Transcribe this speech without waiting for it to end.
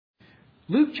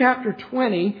Luke chapter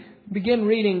 20, begin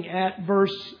reading at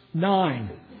verse 9.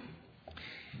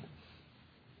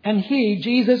 And he,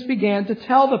 Jesus, began to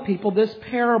tell the people this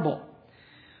parable.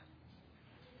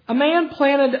 A man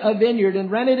planted a vineyard and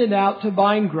rented it out to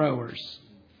vine growers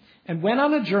and went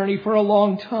on a journey for a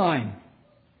long time.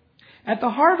 At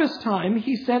the harvest time,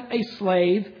 he sent a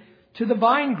slave to the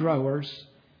vine growers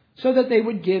so that they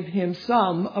would give him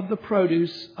some of the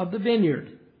produce of the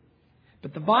vineyard.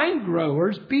 But the vine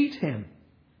growers beat him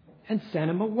and sent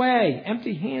him away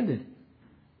empty-handed.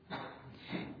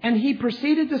 And he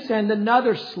proceeded to send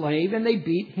another slave, and they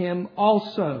beat him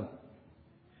also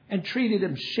and treated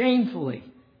him shamefully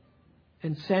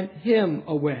and sent him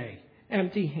away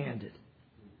empty-handed.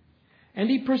 And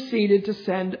he proceeded to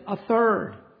send a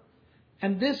third.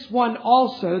 And this one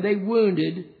also they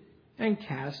wounded and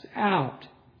cast out.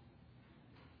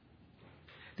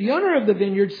 The owner of the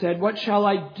vineyard said, "What shall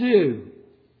I do?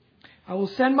 I will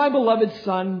send my beloved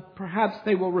son. Perhaps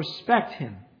they will respect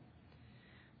him."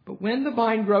 But when the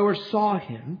vine growers saw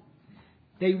him,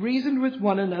 they reasoned with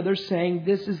one another, saying,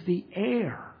 "This is the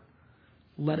heir.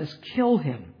 Let us kill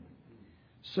him,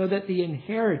 so that the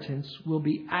inheritance will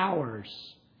be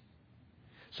ours."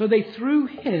 So they threw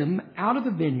him out of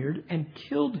the vineyard and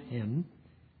killed him.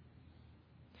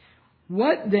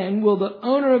 What then will the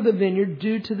owner of the vineyard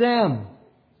do to them?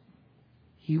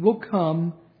 He will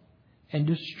come and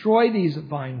destroy these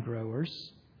vine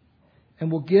growers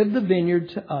and will give the vineyard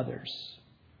to others.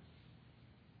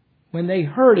 When they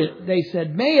heard it, they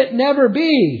said, "May it never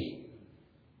be."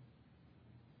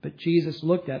 But Jesus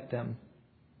looked at them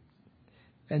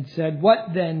and said,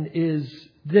 "What then is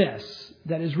this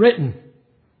that is written?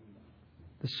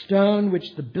 The stone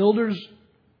which the builders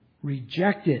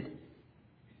rejected,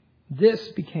 this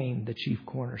became the chief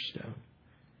cornerstone.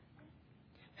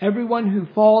 Everyone who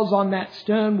falls on that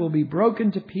stone will be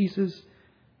broken to pieces,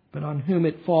 but on whom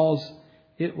it falls,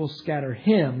 it will scatter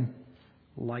him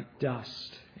like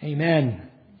dust." Amen.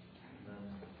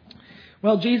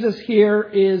 Well, Jesus here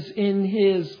is in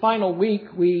his final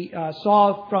week. We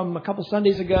saw from a couple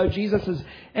Sundays ago, Jesus has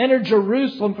entered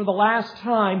Jerusalem for the last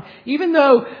time. Even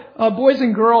though, boys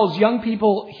and girls, young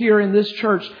people here in this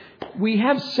church, we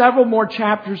have several more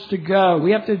chapters to go.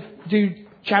 We have to do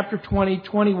chapter 20,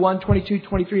 21, 22,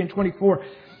 23, and 24.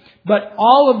 But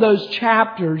all of those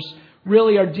chapters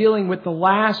really are dealing with the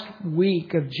last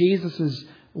week of Jesus'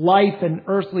 life and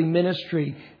earthly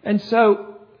ministry. And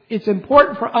so it's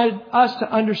important for us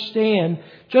to understand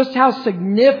just how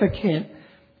significant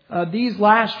these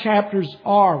last chapters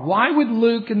are. Why would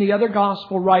Luke and the other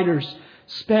gospel writers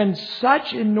spend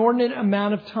such inordinate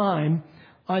amount of time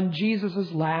on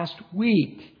Jesus' last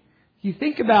week? You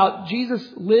think about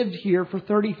Jesus lived here for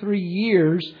 33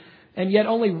 years, and yet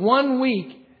only 1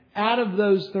 week out of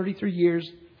those 33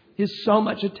 years is so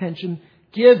much attention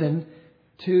given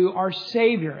to our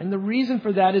Savior. And the reason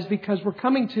for that is because we're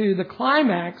coming to the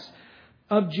climax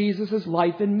of Jesus'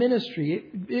 life and ministry.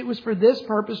 It was for this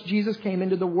purpose Jesus came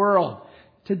into the world,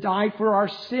 to die for our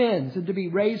sins and to be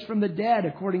raised from the dead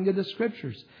according to the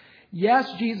Scriptures.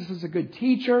 Yes, Jesus is a good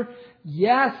teacher.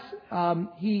 Yes,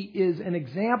 He is an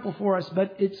example for us,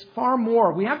 but it's far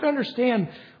more. We have to understand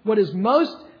what is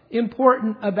most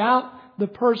important about the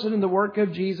person and the work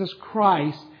of Jesus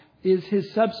Christ is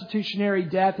His substitutionary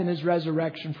death and His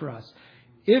resurrection for us.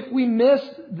 If we miss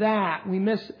that, we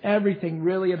miss everything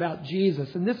really about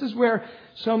Jesus. And this is where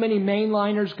so many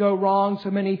mainliners go wrong, so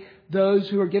many those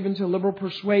who are given to liberal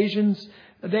persuasions,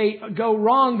 they go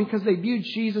wrong because they view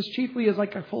Jesus chiefly as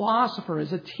like a philosopher,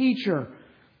 as a teacher.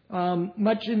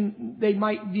 They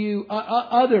might view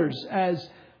others as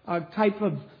a type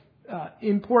of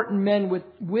important men with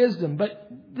wisdom. But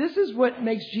this is what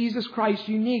makes Jesus Christ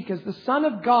unique. As the Son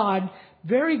of God,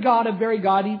 very God of very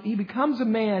God, He becomes a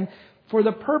man for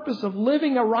the purpose of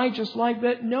living a righteous life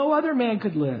that no other man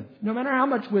could live, no matter how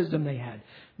much wisdom they had.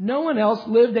 No one else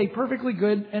lived a perfectly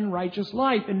good and righteous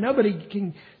life, and nobody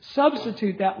can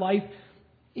substitute that life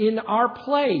in our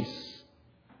place.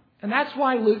 And that's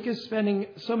why Luke is spending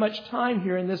so much time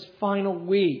here in this final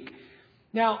week.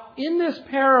 Now, in this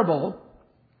parable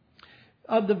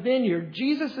of the vineyard,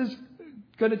 Jesus is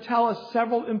going to tell us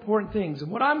several important things.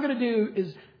 And what I'm going to do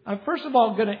is, I'm first of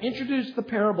all going to introduce the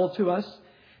parable to us.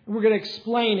 And we're going to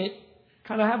explain it,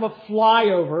 kind of have a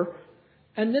flyover.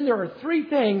 And then there are 3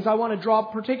 things I want to draw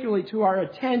particularly to our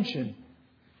attention.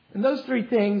 And those 3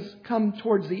 things come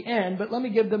towards the end, but let me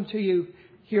give them to you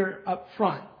here up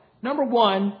front. Number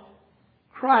 1,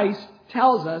 Christ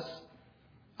tells us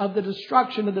of the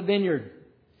destruction of the vineyard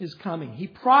is coming. He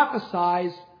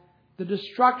prophesies the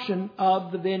destruction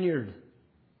of the vineyard.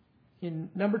 In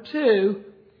number 2,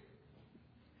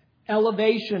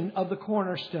 elevation of the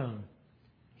cornerstone.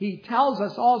 He tells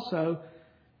us also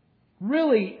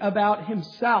really about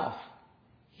himself.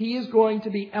 He is going to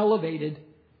be elevated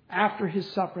after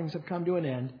his sufferings have come to an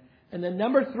end. And then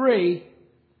number 3,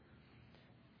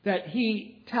 that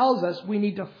he tells us we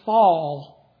need to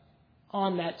fall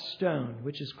on that stone,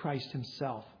 which is Christ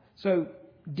himself. So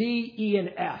D, E,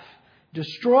 and F.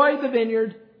 Destroy the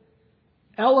vineyard,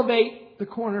 elevate the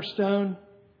cornerstone,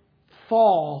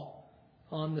 fall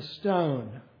on the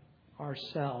stone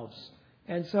ourselves.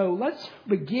 And so let's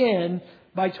begin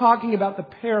by talking about the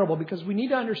parable, because we need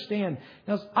to understand.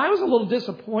 Now, I was a little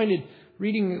disappointed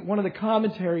reading one of the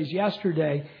commentaries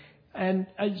yesterday, and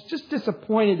I was just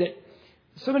disappointed that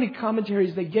so many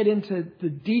commentaries, they get into the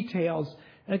details,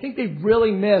 and I think they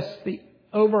really miss the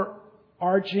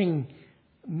overarching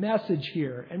message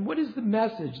here. And what is the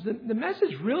message? The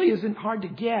message really isn't hard to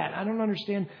get. I don't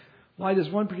understand why this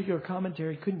one particular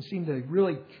commentary couldn't seem to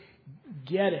really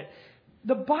get it.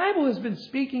 The Bible has been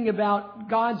speaking about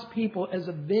God's people as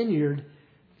a vineyard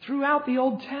throughout the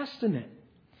Old Testament.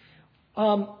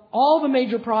 All the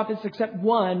major prophets except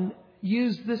one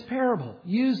used this parable,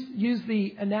 used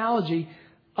the analogy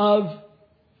of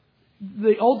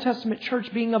the Old Testament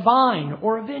church being a vine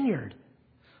or a vineyard.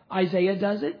 Isaiah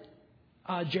does it.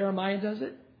 Jeremiah does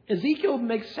it. Ezekiel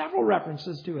makes several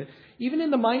references to it. Even in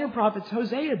the minor prophets,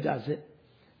 Hosea does it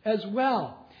as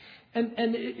well.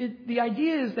 And the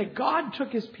idea is that God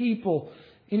took his people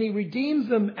and he redeems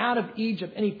them out of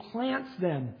Egypt and he plants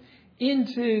them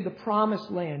into the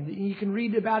promised land. You can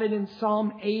read about it in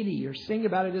Psalm 80 or sing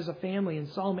about it as a family in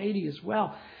Psalm 80 as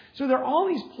well. So there are all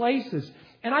these places.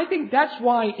 And I think that's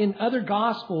why in other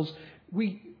Gospels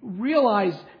we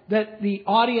realize that the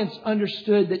audience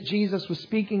understood that Jesus was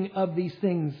speaking of these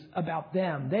things about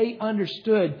them. They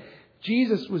understood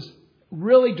Jesus was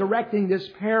really directing this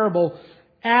parable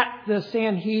at the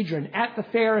Sanhedrin, at the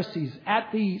Pharisees,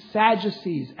 at the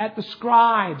Sadducees, at the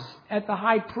scribes, at the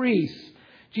high priests.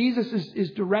 Jesus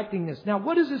is directing this. Now,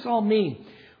 what does this all mean?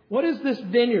 What is this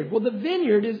vineyard? Well, the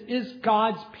vineyard is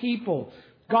God's people.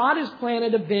 God has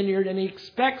planted a vineyard and he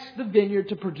expects the vineyard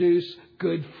to produce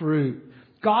good fruit.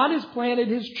 God has planted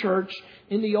his church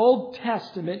in the Old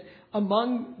Testament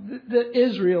among the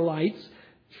Israelites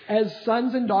as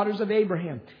sons and daughters of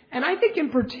Abraham. And I think in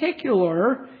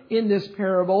particular, in this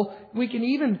parable, we can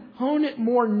even hone it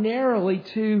more narrowly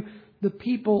to the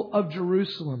people of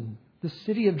Jerusalem. The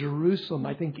city of Jerusalem,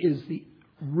 I think, is the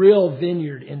real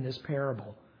vineyard in this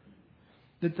parable.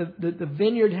 That the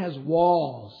vineyard has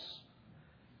walls.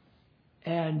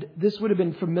 And this would have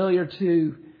been familiar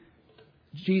to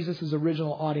Jesus'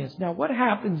 original audience. Now, what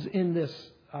happens in this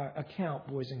account,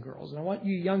 boys and girls? And I want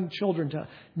you young children to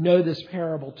know this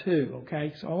parable too,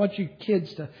 okay? So I want you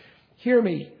kids to hear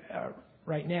me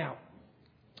right now.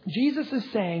 Jesus is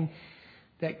saying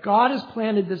that God has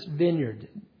planted this vineyard.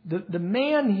 The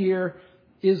man here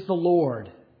is the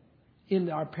Lord in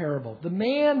our parable. The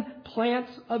man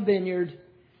plants a vineyard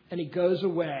and he goes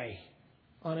away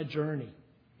on a journey.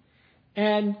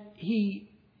 And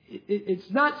it's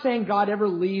not saying God ever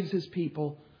leaves his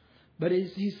people, but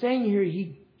he's saying here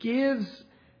he gives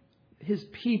his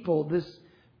people this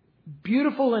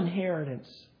beautiful inheritance.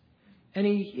 And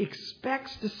he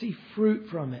expects to see fruit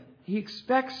from it. He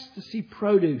expects to see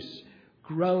produce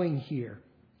growing here.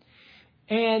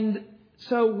 And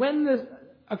so when the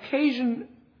occasion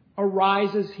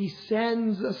arises, he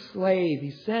sends a slave.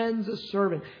 He sends a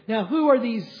servant. Now, who are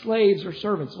these slaves or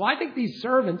servants? Well, I think these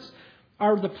servants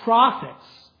are the prophets.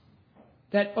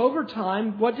 That over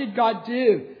time, what did God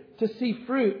do to see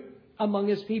fruit among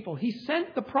his people? He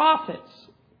sent the prophets.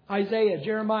 Isaiah,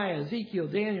 Jeremiah, Ezekiel,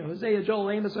 Daniel, Hosea, Joel,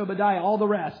 Amos, Obadiah, all the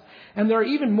rest. And there are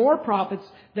even more prophets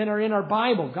than are in our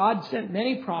Bible. God sent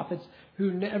many prophets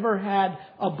who never had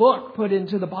a book put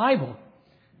into the Bible.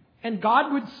 And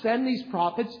God would send these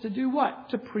prophets to do what?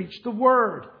 To preach the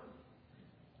Word.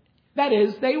 That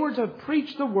is, they were to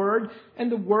preach the Word,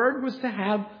 and the Word was to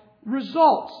have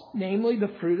results, namely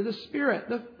the fruit of the Spirit.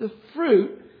 The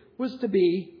fruit was to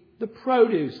be the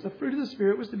produce. The fruit of the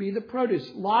Spirit was to be the produce.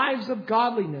 Lives of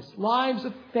godliness, lives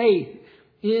of faith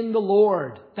in the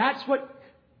Lord. That's what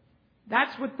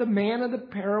the man of the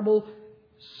parable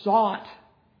sought.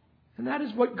 And that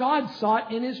is what God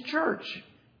sought in his church.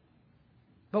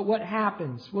 But what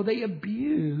happens? Well, they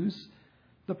abuse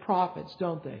the prophets,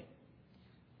 don't they?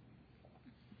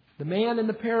 The man in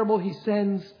the parable, he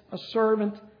sends a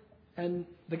servant and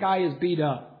the guy is beat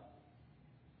up.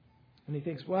 And he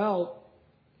thinks, well,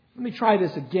 let me try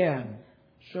this again.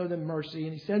 Show them mercy.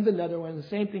 And he sends another one. And the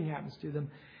same thing happens to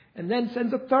them. And then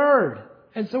sends a third.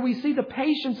 And so we see the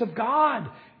patience of God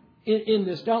in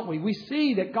this, don't we? We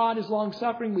see that God is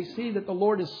long-suffering. We see that the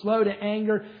Lord is slow to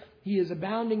anger. He is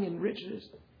abounding in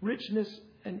richness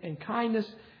and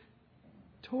kindness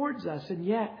towards us. And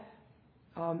yet,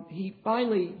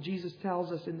 Jesus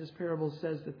tells us in this parable,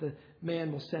 says that the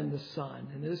man will send the Son.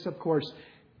 And this, of course,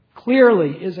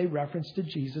 clearly is a reference to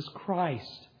Jesus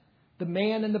Christ. The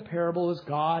man in the parable is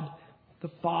God,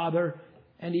 the Father,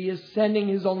 and He is sending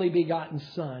His only begotten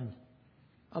Son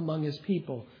among His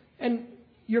people. And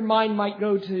your mind might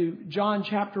go to John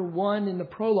chapter 1 in the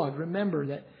prologue. Remember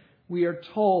that we are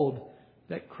told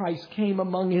that Christ came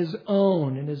among His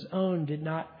own, and His own did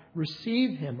not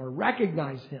receive Him or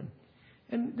recognize Him.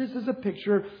 And this is a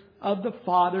picture of the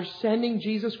Father sending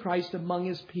Jesus Christ among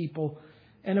His people.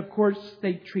 And of course,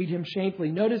 they treat Him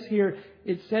shamefully. Notice here,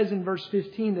 it says in verse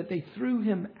 15 that they threw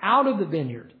Him out of the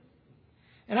vineyard.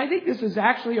 And I think this is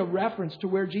actually a reference to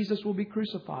where Jesus will be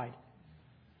crucified.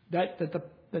 That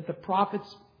the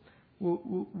prophets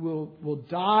will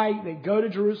die. They go to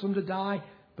Jerusalem to die,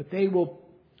 but they will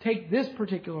take this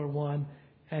particular one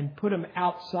and put him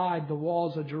outside the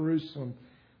walls of Jerusalem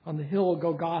on the hill of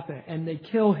Golgotha, and they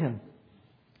kill Him.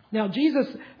 Now, Jesus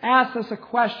asks us a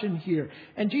question here,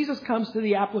 and Jesus comes to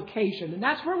the application, and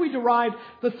that's where we derive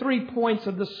the 3 points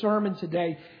of the sermon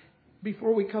today.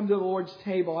 Before we come to the Lord's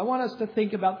table, I want us to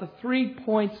think about the 3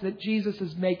 points that Jesus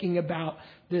is making about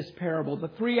this parable, the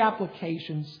 3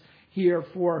 applications here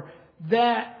for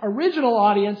that original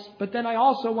audience, but then I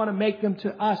also want to make them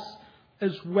to us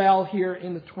as well here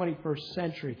in the 21st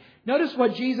century. Notice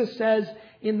what Jesus says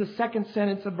in the second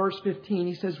sentence of verse 15.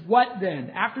 He says, "What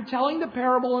then?" After telling the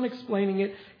parable and explaining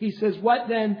it, He says, "What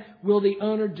then will the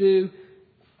owner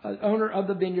of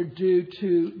the vineyard do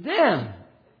to them?"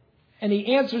 And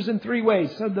He answers in 3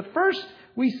 ways. So the first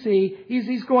we see is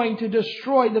He's going to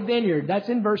destroy the vineyard. That's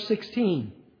in verse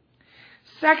 16.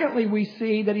 Secondly, we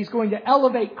see that He's going to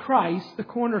elevate Christ, the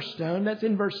cornerstone. That's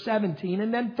in verse 17.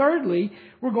 And then thirdly,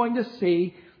 we're going to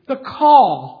see the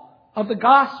call of the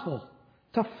gospel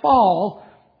to fall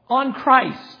on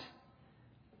Christ.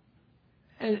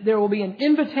 And there will be an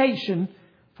invitation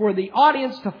for the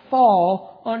audience to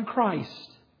fall on Christ.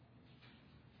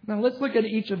 Now let's look at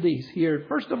each of these here.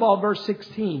 First of all, verse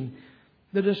 16,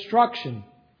 the destruction.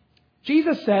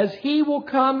 Jesus says He will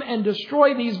come and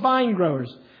destroy these vine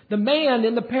growers. The man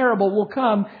in the parable will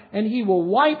come and he will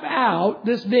wipe out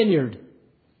this vineyard.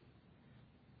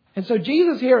 And so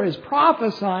Jesus here is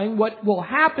prophesying what will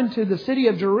happen to the city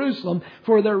of Jerusalem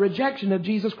for their rejection of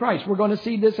Jesus Christ. We're going to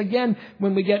see this again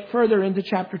when we get further into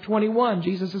chapter 21.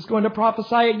 Jesus is going to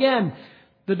prophesy again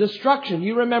the destruction.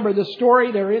 You remember the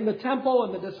story. They're in the temple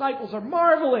and the disciples are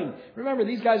marveling. Remember,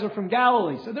 these guys are from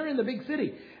Galilee, so they're in the big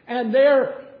city. And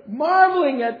they're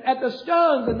marveling at the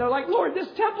stones, and they're like, "Lord, this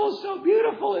temple is so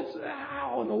beautiful. It's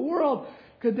how in the world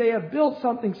could they have built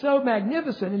something so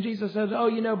magnificent?" And Jesus says,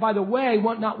 "Oh, by the way,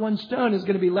 not one stone is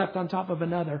going to be left on top of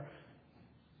another."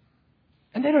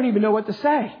 And they don't even know what to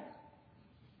say.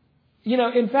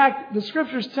 In fact, the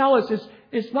scriptures tell us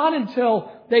it's not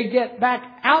until they get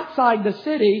back outside the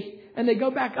city and they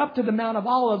go back up to the Mount of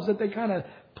Olives that they kind of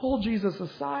pull Jesus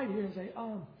aside here and say,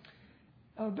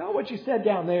 about what you said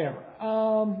down there.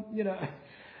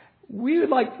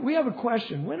 We have a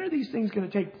question. When are these things going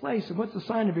to take place? And what's the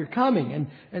sign of your coming?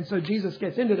 And so Jesus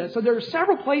gets into that. So there are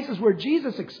several places where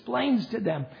Jesus explains to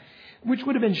them, which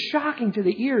would have been shocking to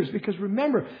the ears, because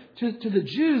remember, to the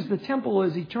Jews, the temple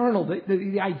is eternal.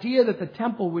 The idea that the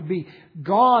temple would be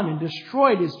gone and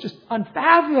destroyed is just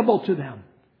unfathomable to them,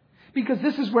 because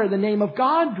this is where the name of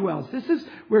God dwells. This is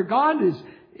where God is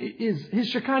His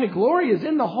Shekinah glory is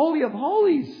in the Holy of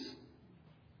Holies.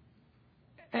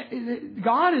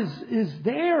 God is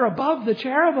there above the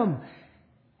cherubim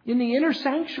in the inner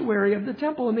sanctuary of the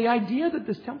temple. And the idea that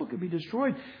this temple could be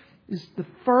destroyed is the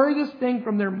furthest thing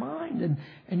from their mind.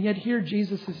 And yet here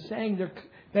Jesus is saying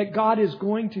that God is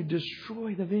going to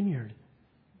destroy the vineyard.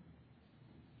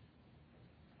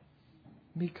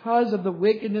 Because of the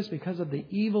wickedness, because of the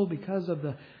evil, because of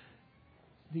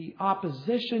the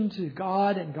opposition to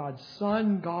God and God's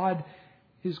Son, God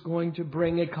is going to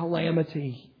bring a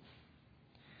calamity.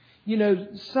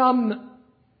 Some,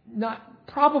 not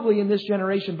probably in this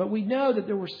generation, but we know that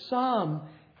there were some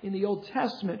in the Old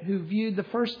Testament who viewed the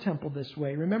first temple this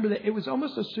way. Remember that it was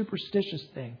almost a superstitious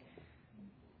thing.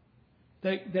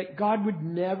 That God would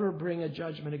never bring a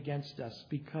judgment against us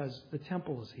because the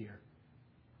temple is here.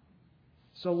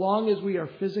 So long as we are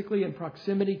physically in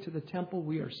proximity to the temple,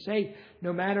 we are safe,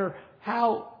 no matter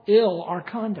how ill our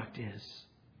conduct is.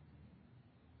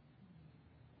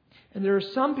 And there are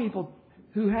some people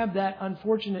who have that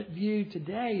unfortunate view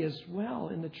today as well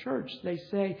in the church. They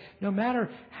say, no matter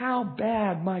how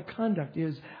bad my conduct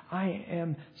is, I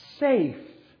am safe.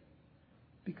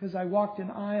 Because I walked an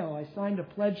aisle, I signed a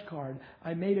pledge card,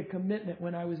 I made a commitment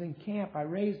when I was in camp, I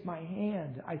raised my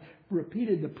hand, I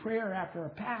repeated the prayer after a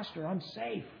pastor, I'm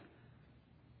safe.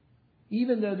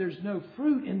 Even though there's no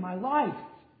fruit in my life,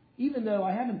 even though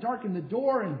I haven't darkened the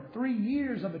door in 3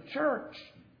 years of a church.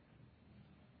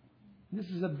 This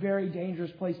is a very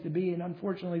dangerous place to be, and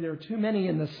unfortunately there are too many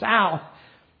in the South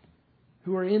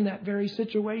who are in that very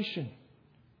situation.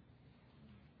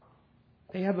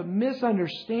 They have a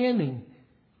misunderstanding.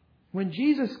 When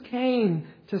Jesus came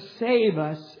to save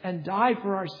us and die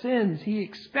for our sins, He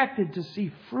expected to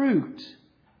see fruit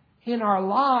in our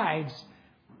lives.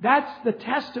 That's the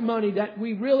testimony that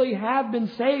we really have been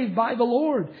saved by the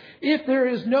Lord. If there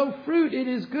is no fruit, it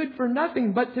is good for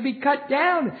nothing but to be cut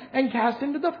down and cast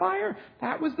into the fire.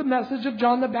 That was the message of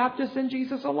John the Baptist and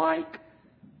Jesus alike.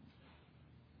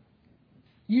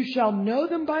 You shall know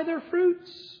them by their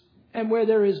fruits. And where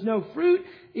there is no fruit,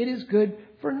 it is good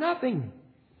for nothing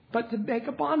but to make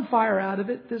a bonfire out of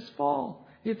it this fall,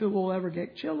 if it will ever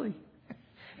get chilly.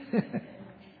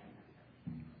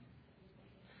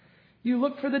 You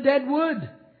look for the dead wood,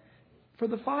 for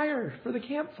the fire, for the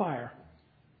campfire.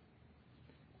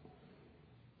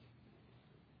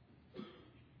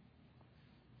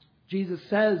 Jesus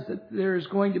says that there is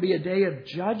going to be a day of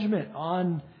judgment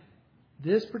on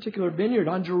this particular vineyard,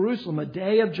 on Jerusalem. A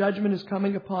day of judgment is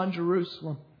coming upon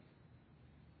Jerusalem.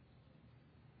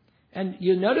 And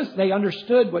you notice they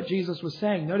understood what Jesus was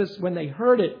saying. Notice when they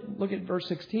heard it, look at verse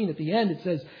 16 at the end, it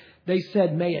says, they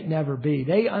said, may it never be.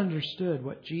 They understood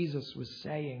what Jesus was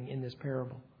saying in this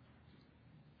parable.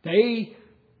 They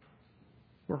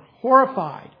were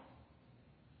horrified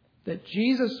that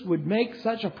Jesus would make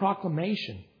such a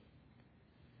proclamation.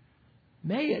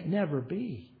 May it never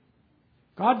be.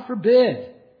 God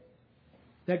forbid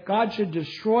that God should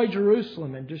destroy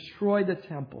Jerusalem and destroy the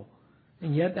temple.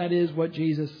 And yet that is what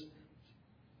Jesus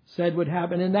said would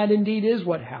happen. And that indeed is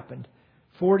what happened.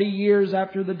 40 years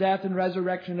after the death and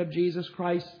resurrection of Jesus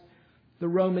Christ, the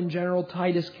Roman general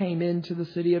Titus came into the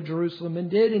city of Jerusalem and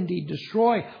did indeed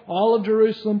destroy all of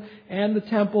Jerusalem and the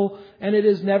temple. And it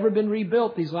has never been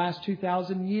rebuilt these last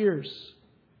 2,000 years.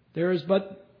 There is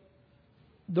but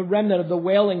the remnant of the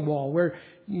Wailing Wall where,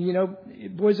 you know,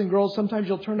 boys and girls, sometimes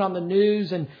you'll turn on the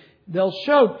news and they'll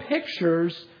show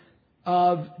pictures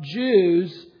of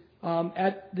Jews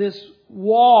at this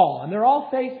wall, and they're all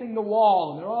facing the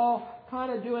wall, and they're all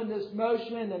kind of doing this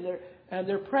motion, and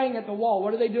they're praying at the wall.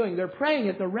 What are they doing? They're praying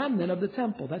at the remnant of the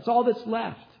temple. That's all that's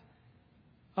left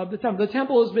of the temple. The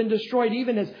temple has been destroyed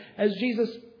even as Jesus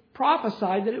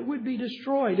prophesied that it would be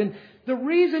destroyed. And the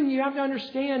reason you have to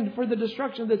understand for the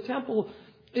destruction of the temple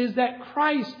is that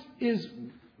Christ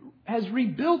has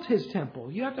rebuilt His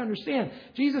temple. You have to understand.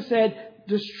 Jesus said,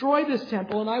 destroy this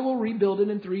temple and I will rebuild it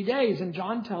in 3 days. And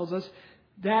John tells us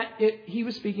that He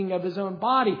was speaking of His own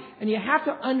body. And you have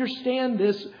to understand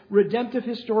this redemptive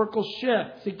historical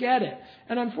shift to get it.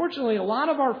 And unfortunately, a lot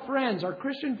of our friends, our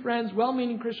Christian friends,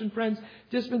 well-meaning Christian friends,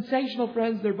 dispensational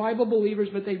friends, they're Bible believers,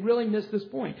 but they really miss this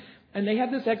point. And they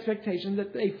have this expectation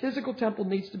that a physical temple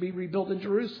needs to be rebuilt in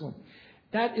Jerusalem.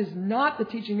 That is not the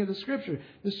teaching of the Scripture.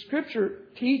 The Scripture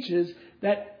teaches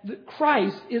that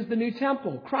Christ is the new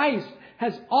temple. Christ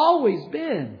has always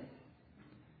been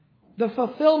the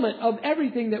fulfillment of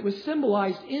everything that was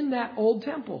symbolized in that old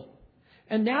temple.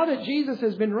 And now that Jesus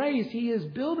has been raised, He is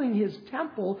building His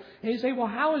temple. And you say, well,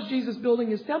 how is Jesus building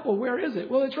His temple? Where is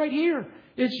it? Well, it's right here.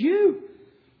 It's you.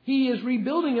 He is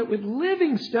rebuilding it with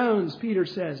living stones, Peter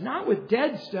says, not with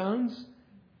dead stones.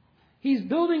 He's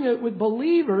building it with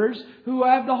believers who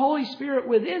have the Holy Spirit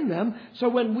within them. So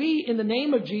when we, in the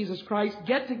name of Jesus Christ,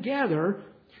 get together,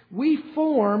 we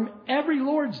form every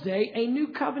Lord's Day a new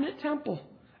covenant temple.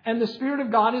 And the Spirit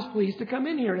of God is pleased to come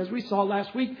in here. And as we saw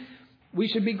last week, we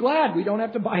should be glad we don't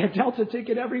have to buy a Delta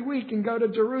ticket every week and go to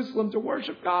Jerusalem to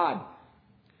worship God.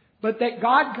 But that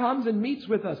God comes and meets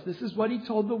with us. This is what He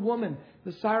told the woman,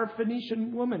 the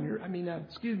Syrophoenician woman.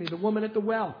 The woman at the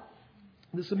well,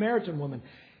 the Samaritan woman.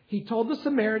 He told the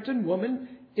Samaritan woman,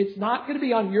 it's not going to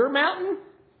be on your mountain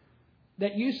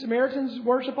that you Samaritans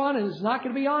worship on, and it's not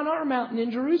going to be on our mountain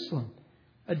in Jerusalem.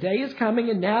 A day is coming,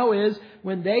 and now is,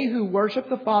 when they who worship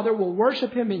the Father will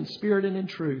worship Him in spirit and in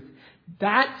truth.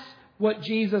 That's what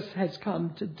Jesus has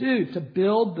come to do, to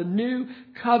build the new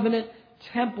covenant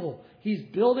temple. He's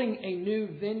building a new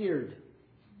vineyard.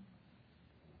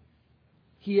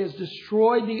 He has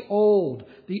destroyed the old.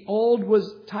 The old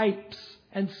was types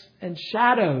and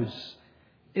shadows.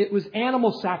 It was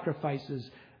animal sacrifices.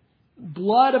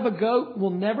 blood of a goat will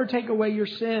never take away your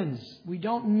sins. We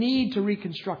don't need to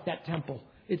reconstruct that temple.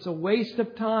 It's a waste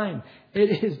of time.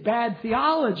 It is bad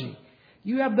theology.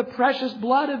 You have the precious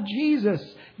blood of Jesus.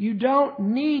 You don't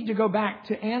need to go back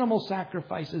to animal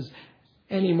sacrifices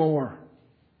anymore.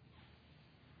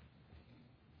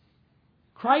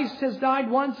 Christ has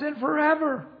died once and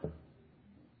forever.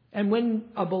 And when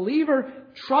a believer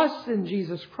trusts in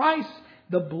Jesus Christ,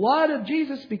 the blood of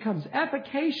Jesus becomes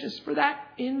efficacious for that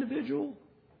individual.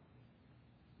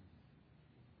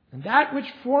 And that which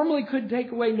formerly could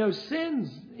take away no sins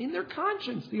in their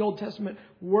conscience, the Old Testament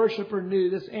worshiper knew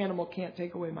this animal can't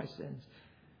take away my sins.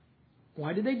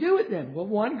 Why did they do it then? Well,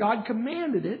 one, God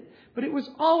commanded it, but it was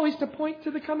always to point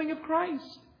to the coming of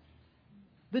Christ.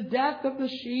 The death of the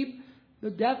sheep,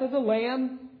 the death of the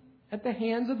lamb at the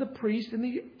hands of the priest in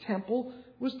the temple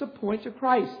was to point to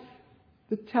Christ.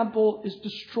 The temple is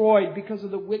destroyed because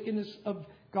of the wickedness of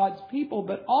God's people,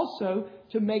 but also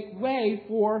to make way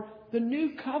for the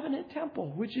new covenant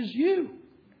temple, which is you,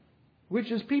 which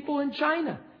is people in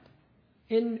China,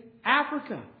 in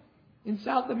Africa, in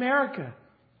South America,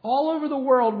 all over the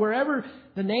world, wherever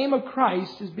the name of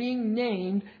Christ is being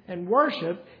named and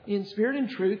worshipped in spirit and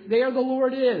truth, there the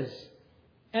Lord is.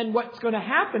 And what's going to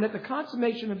happen at the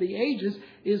consummation of the ages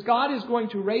is God is going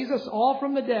to raise us all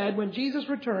from the dead when Jesus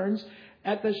returns.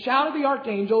 At the shout of the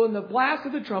archangel and the blast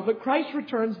of the trumpet, Christ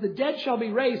returns, the dead shall be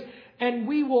raised, and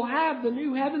we will have the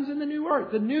new heavens and the new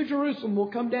earth. The new Jerusalem will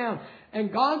come down,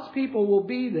 and God's people will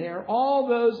be there, all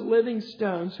those living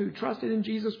stones who trusted in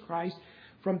Jesus Christ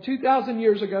from 2,000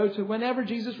 years ago to whenever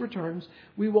Jesus returns.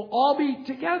 We will all be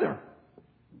together.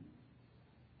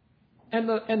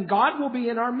 And God will be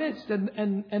in our midst,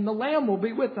 and the Lamb will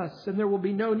be with us, and there will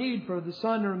be no need for the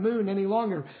sun or moon any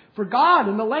longer. For God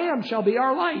and the Lamb shall be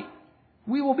our light.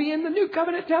 We will be in the new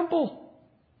covenant temple,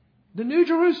 the new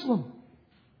Jerusalem.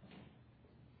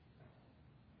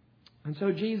 And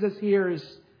so Jesus here is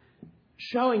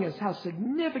showing us how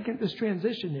significant this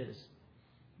transition is.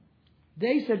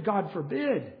 They said, God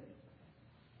forbid.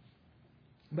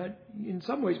 But in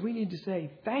some ways, we need to say,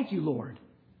 thank you, Lord,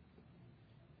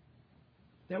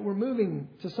 that we're moving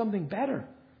to something better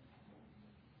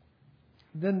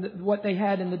than what they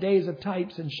had in the days of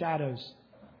types and shadows.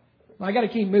 I got to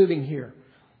keep moving here.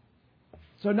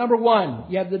 So number one,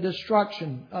 you have the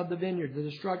destruction of the vineyard, the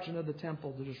destruction of the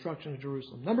temple, the destruction of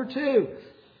Jerusalem. Number two,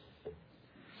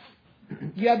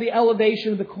 you have the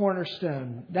elevation of the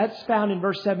cornerstone. That's found in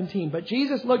verse 17. But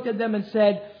Jesus looked at them and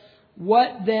said,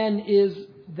 what then is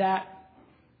this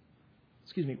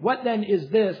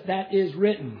that is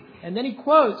written? And then he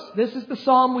quotes, this is the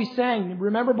psalm we sang.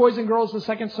 Remember, boys and girls, the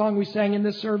second song we sang in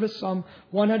this service, Psalm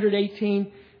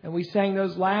 118. And we sang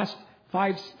those last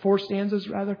four stanzas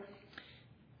rather.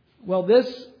 Well,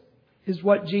 this is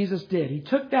what Jesus did. He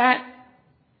took that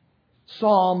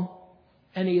psalm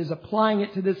and he is applying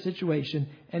it to this situation.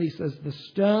 And he says, the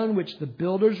stone which the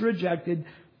builders rejected,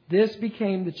 this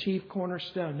became the chief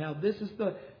cornerstone. Now, this is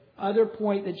the other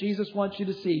point that Jesus wants you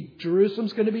to see.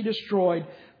 Jerusalem's going to be destroyed.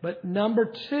 But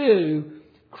number two,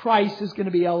 Christ is going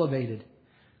to be elevated.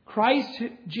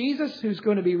 Jesus, who's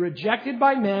going to be rejected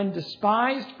by men,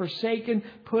 despised, forsaken,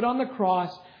 put on the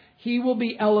cross, he will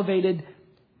be elevated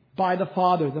by the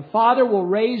Father. The Father will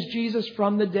raise Jesus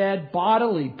from the dead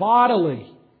bodily,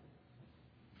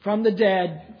 from the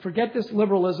dead. Forget this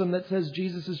liberalism that says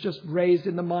Jesus is just raised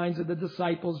in the minds of the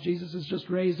disciples. Jesus is just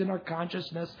raised in our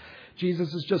consciousness.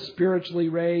 Jesus is just spiritually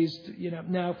raised.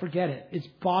 No, forget it. It's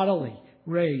bodily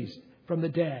raised from the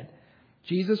dead.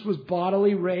 Jesus was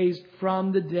bodily raised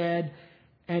from the dead,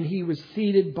 and he was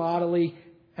seated bodily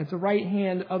at the right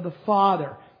hand of the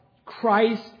Father.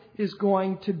 Christ is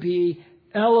going to be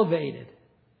elevated.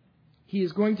 He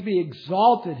is going to be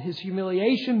exalted. His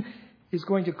humiliation is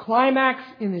going to climax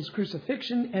in his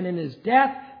crucifixion and in his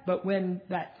death. But when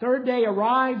that third day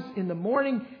arrives in the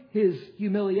morning, his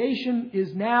humiliation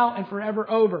is now and forever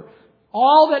over.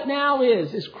 All that now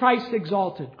is Christ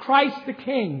exalted. Christ the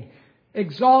King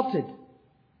exalted.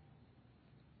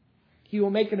 He will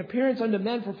make an appearance unto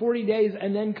men for 40 days,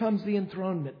 and then comes the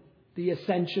enthronement, the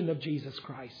ascension of Jesus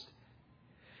Christ.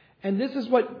 And this is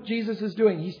what Jesus is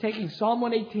doing. He's taking Psalm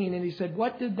 118 and he said,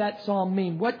 what did that psalm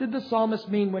mean? What did the psalmist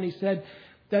mean when he said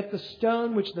that the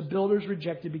stone which the builders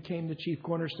rejected became the chief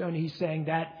cornerstone? He's saying,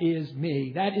 that is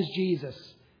me. That is Jesus.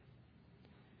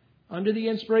 Under the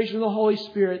inspiration of the Holy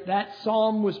Spirit, that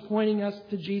psalm was pointing us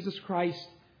to Jesus Christ.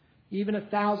 Even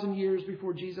 1,000 years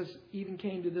before Jesus even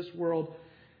came to this world,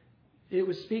 it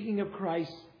was speaking of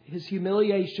Christ, his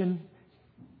humiliation.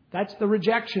 That's the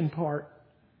rejection part.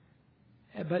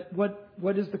 But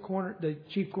what is the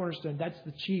chief cornerstone? That's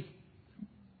the chief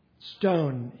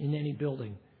stone in any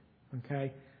building.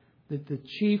 Okay? That the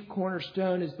chief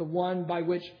cornerstone is the one by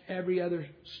which every other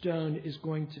stone is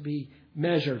going to be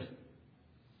measured.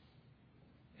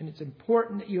 And it's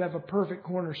important that you have a perfect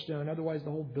cornerstone. Otherwise,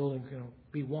 the whole building is going to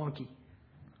be wonky.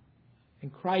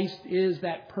 And Christ is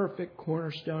that perfect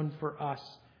cornerstone for us.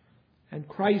 And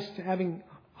Christ, having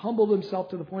humbled himself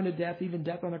to the point of death, even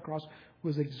death on the cross,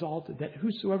 was exalted, that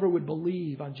whosoever would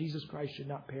believe on Jesus Christ should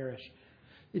not perish.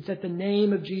 It's at the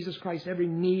name of Jesus Christ every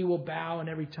knee will bow and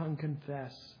every tongue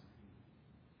confess.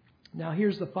 Now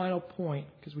here's the final point,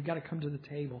 because we've got to come to the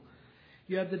table.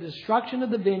 You have the destruction of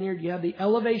the vineyard. You have the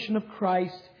elevation of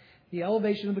Christ, the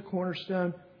elevation of the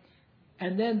cornerstone.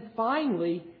 And then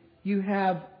finally, you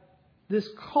have this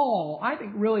call, I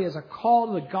think really as a call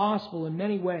to the gospel in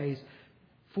many ways,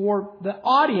 for the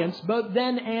audience, both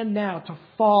then and now, to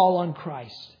fall on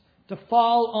Christ. To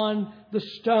fall on the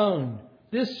stone.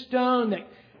 This stone that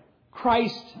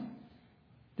Christ,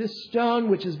 this stone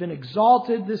which has been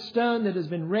exalted, this stone that has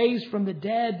been raised from the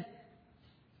dead.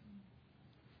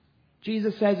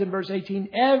 Jesus says in verse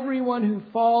 18, everyone who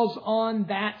falls on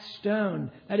that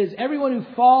stone, that is, everyone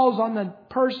who falls on the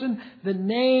person, the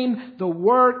name, the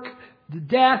work, the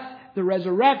death, the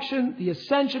resurrection, the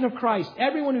ascension of Christ,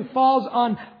 everyone who falls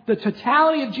on the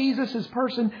totality of Jesus'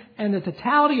 person and the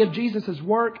totality of Jesus'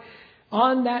 work,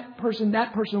 on that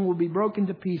person will be broken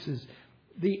to pieces.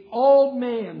 The old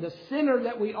man, the sinner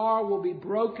that we are, will be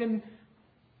broken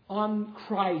on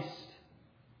Christ.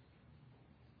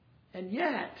 And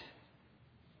yet,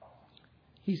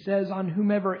 he says, on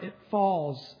whomever it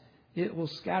falls, it will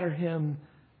scatter him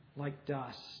like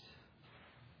dust.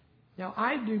 Now,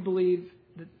 I do believe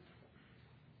that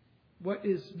what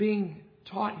is being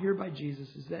taught here by Jesus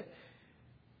is that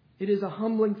it is a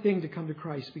humbling thing to come to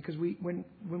Christ, because when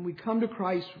we come to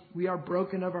Christ, we are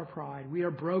broken of our pride. We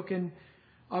are broken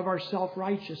of our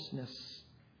self-righteousness.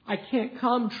 I can't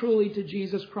come truly to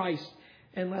Jesus Christ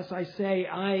unless I say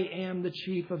I am the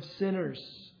chief of sinners.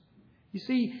 You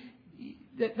see,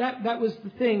 that was the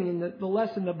thing in the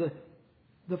lesson of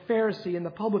the Pharisee and the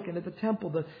publican at the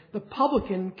temple. The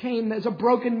publican came as a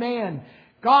broken man.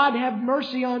 God, have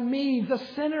mercy on me, the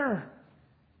sinner.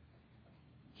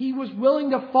 He was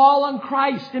willing to fall on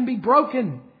Christ and be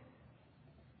broken.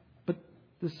 But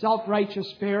the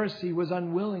self-righteous Pharisee was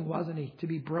unwilling, wasn't he, to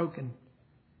be broken.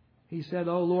 He said,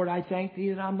 oh Lord, I thank thee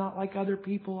that I'm not like other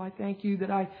people. I thank you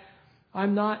that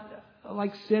I'm not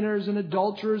like sinners and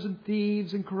adulterers and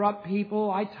thieves and corrupt people.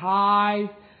 I tithe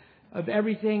of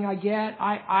everything I get.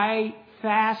 I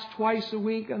fast twice a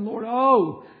week. And Lord,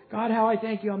 oh God, how I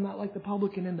thank you I'm not like the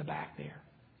publican in the back there.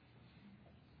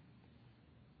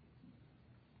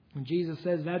 And Jesus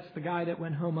says that's the guy that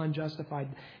went home unjustified.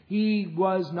 He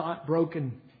was not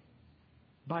broken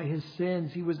by his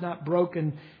sins. He was not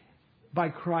broken by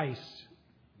Christ.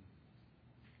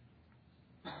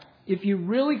 If you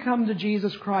really come to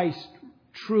Jesus Christ,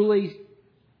 truly,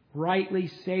 rightly,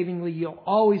 savingly, you'll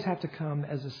always have to come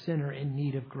as a sinner in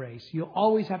need of grace. You'll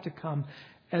always have to come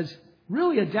as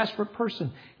really a desperate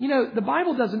person. You know, the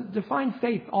Bible doesn't define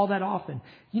faith all that often.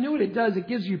 You know what it does? It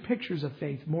gives you pictures of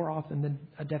faith more often than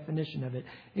a definition of it.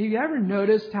 Have you ever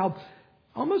noticed how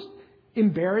almost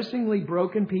embarrassingly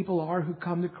broken people are who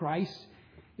come to Christ?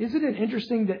 Isn't it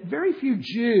interesting that very few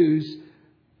Jews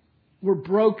were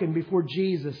broken before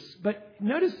Jesus? But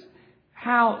notice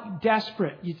how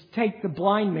desperate. You take the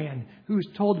blind man who's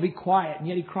told to be quiet, and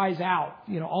yet he cries out,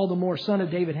 all the more, Son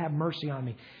of David, have mercy on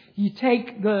me. You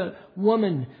take the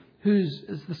woman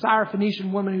the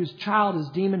Syrophoenician woman whose child is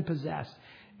demon possessed,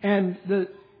 and the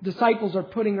disciples are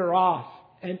putting her off.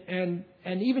 And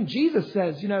even Jesus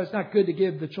says, it's not good to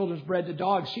give the children's bread to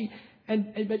dogs.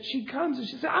 But she comes and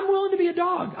she says, I'm willing to be a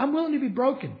dog. I'm willing to be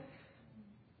broken.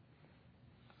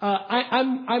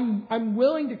 I'm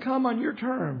willing to come on your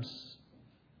terms.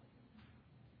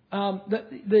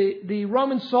 The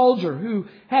Roman soldier who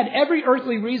had every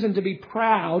earthly reason to be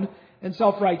proud and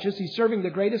self-righteous. He's serving the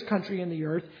greatest country in the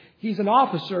earth. He's an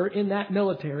officer in that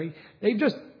military. They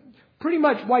just pretty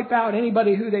much wipe out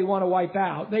anybody who they want to wipe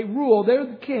out. They rule. They're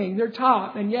the king. They're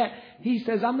top. And yet he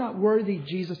says, I'm not worthy,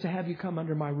 Jesus, to have you come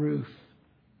under my roof.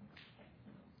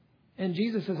 And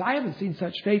Jesus says, I haven't seen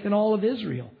such faith in all of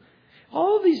Israel.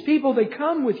 All of these people, they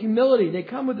come with humility. They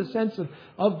come with a sense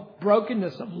of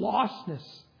brokenness, of lostness.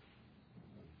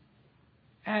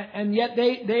 And yet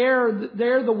they're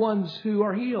the ones who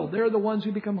are healed. They're the ones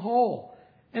who become whole.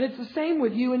 And it's the same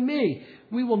with you and me.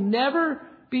 We will never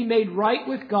be made right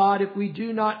with God if we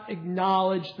do not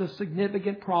acknowledge the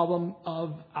significant problem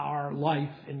of our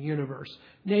life and universe.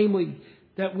 Namely,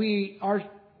 that we are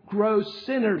gross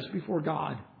sinners before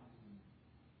God.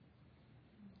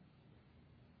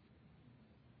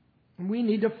 And we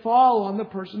need to fall on the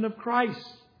person of Christ.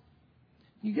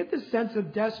 You get this sense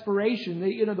of desperation.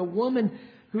 The woman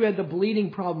who had the bleeding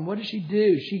problem, what does she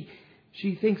do?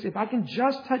 She thinks, if I can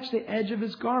just touch the edge of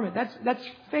His garment. That's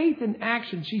faith in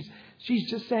action.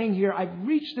 She's just saying here, I've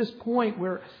reached this point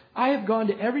where I have gone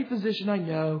to every physician I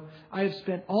know. I have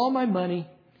spent all my money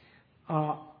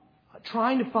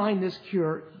trying to find this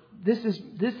cure. This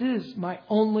is my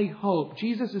only hope.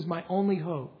 Jesus is my only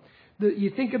hope.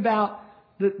 You think about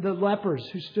the lepers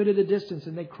who stood at a distance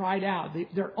and they cried out.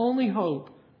 Their only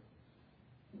hope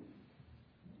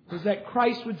was that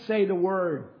Christ would say the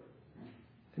word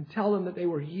and tell them that they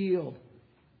were healed.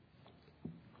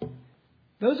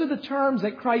 Those are the terms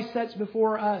that Christ sets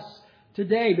before us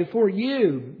today, before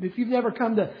you. If you've never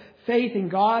come to faith in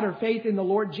God or faith in the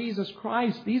Lord Jesus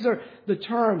Christ, these are the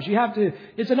terms.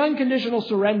 It's an unconditional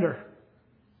surrender.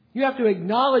 You have to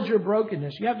acknowledge your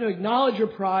brokenness. You have to acknowledge your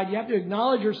pride. You have to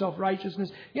acknowledge your self-righteousness.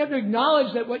 You have to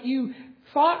acknowledge that what you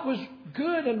thought was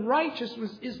good and righteous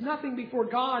is nothing before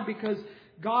God, because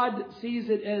God sees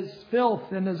it as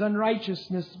filth and as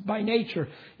unrighteousness by nature.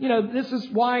 This is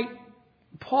why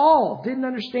Paul didn't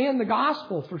understand the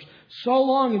gospel for so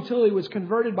long until he was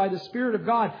converted by the Spirit of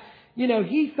God.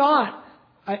 He thought,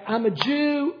 I'm a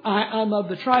Jew. I'm of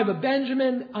the tribe of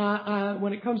Benjamin.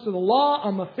 When it comes to the law,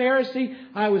 I'm a Pharisee.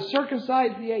 I was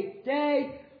circumcised the 8th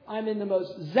day. I'm in the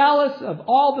most zealous of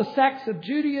all the sects of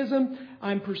Judaism.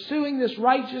 I'm pursuing this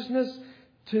righteousness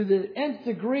to the nth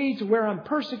degree, to where I'm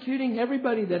persecuting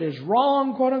everybody that is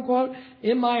wrong, quote unquote,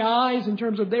 in my eyes in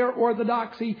terms of their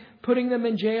orthodoxy, putting them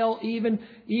in jail, even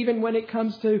when it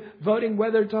comes to voting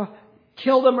whether to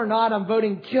kill them or not. I'm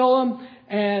voting kill them.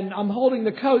 And I'm holding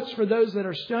the coats for those that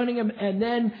are stoning him. And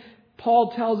then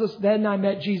Paul tells us, then I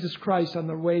met Jesus Christ on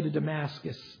the way to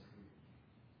Damascus.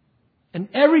 And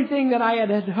everything that I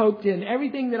had hoped in,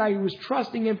 everything that I was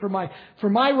trusting in for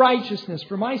my righteousness,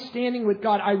 for my standing with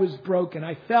God, I was broken.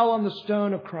 I fell on the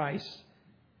stone of Christ.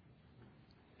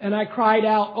 And I cried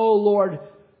out, "Oh Lord,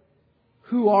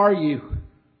 who are you?"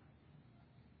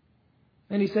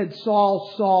 And He said,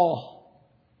 "Saul, Saul,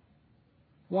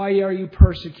 why are you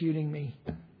persecuting me?"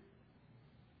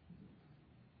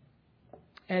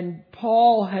 And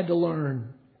Paul had to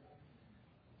learn.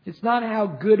 It's not how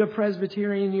good a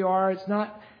Presbyterian you are. It's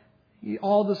not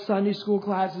all the Sunday school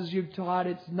classes you've taught.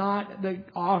 It's not the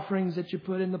offerings that you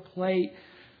put in the plate.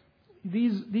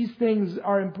 These things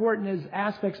are important as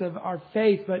aspects of our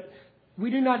faith, but we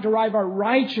do not derive our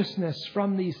righteousness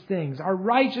from these things. Our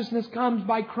righteousness comes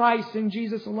by Christ and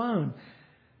Jesus alone.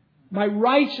 My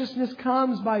righteousness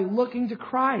comes by looking to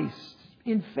Christ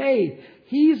in faith.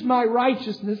 He's my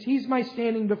righteousness. He's my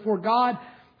standing before God.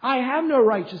 I have no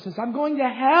righteousness. I'm going to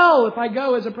hell if I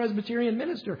go as a Presbyterian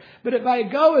minister. But if I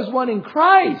go as one in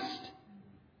Christ,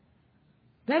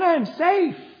 then I am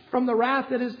safe from the wrath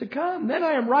that is to come. Then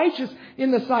I am righteous in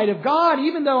the sight of God,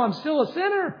 even though I'm still a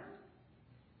sinner.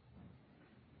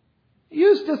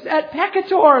 Justus et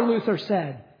peccator, Luther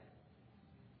said.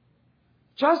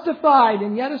 Justified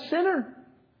and yet a sinner.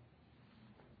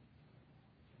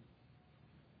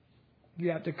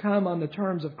 You have to come on the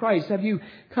terms of Christ. Have you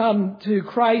come to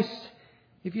Christ?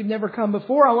 If you've never come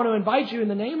before, I want to invite you in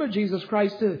the name of Jesus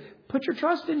Christ to put your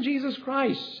trust in Jesus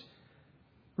Christ.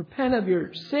 Repent of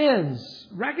your sins.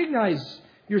 Recognize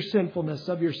your sinfulness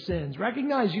of your sins.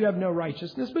 Recognize you have no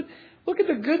righteousness. But look at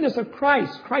the goodness of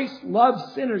Christ. Christ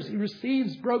loves sinners. He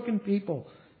receives broken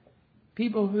people.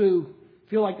 People who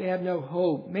feel like they have no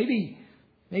hope. Maybe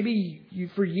you,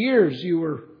 for years, you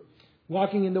were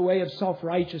walking in the way of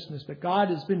self-righteousness, but God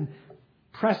has been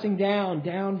pressing down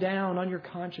on your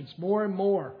conscience more and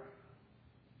more.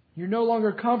 You're no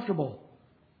longer comfortable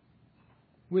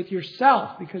with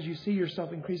yourself because you see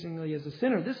yourself increasingly as a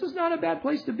sinner. This is not a bad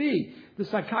place to be. The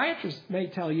psychiatrist may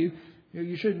tell you,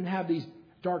 you shouldn't have these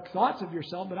dark thoughts of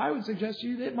yourself, but I would suggest to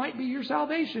you that it might be your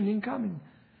salvation in coming.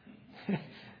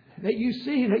 That you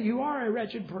see that you are a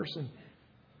wretched person.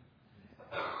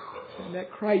 And that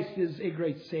Christ is a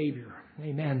great Savior.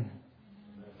 Amen.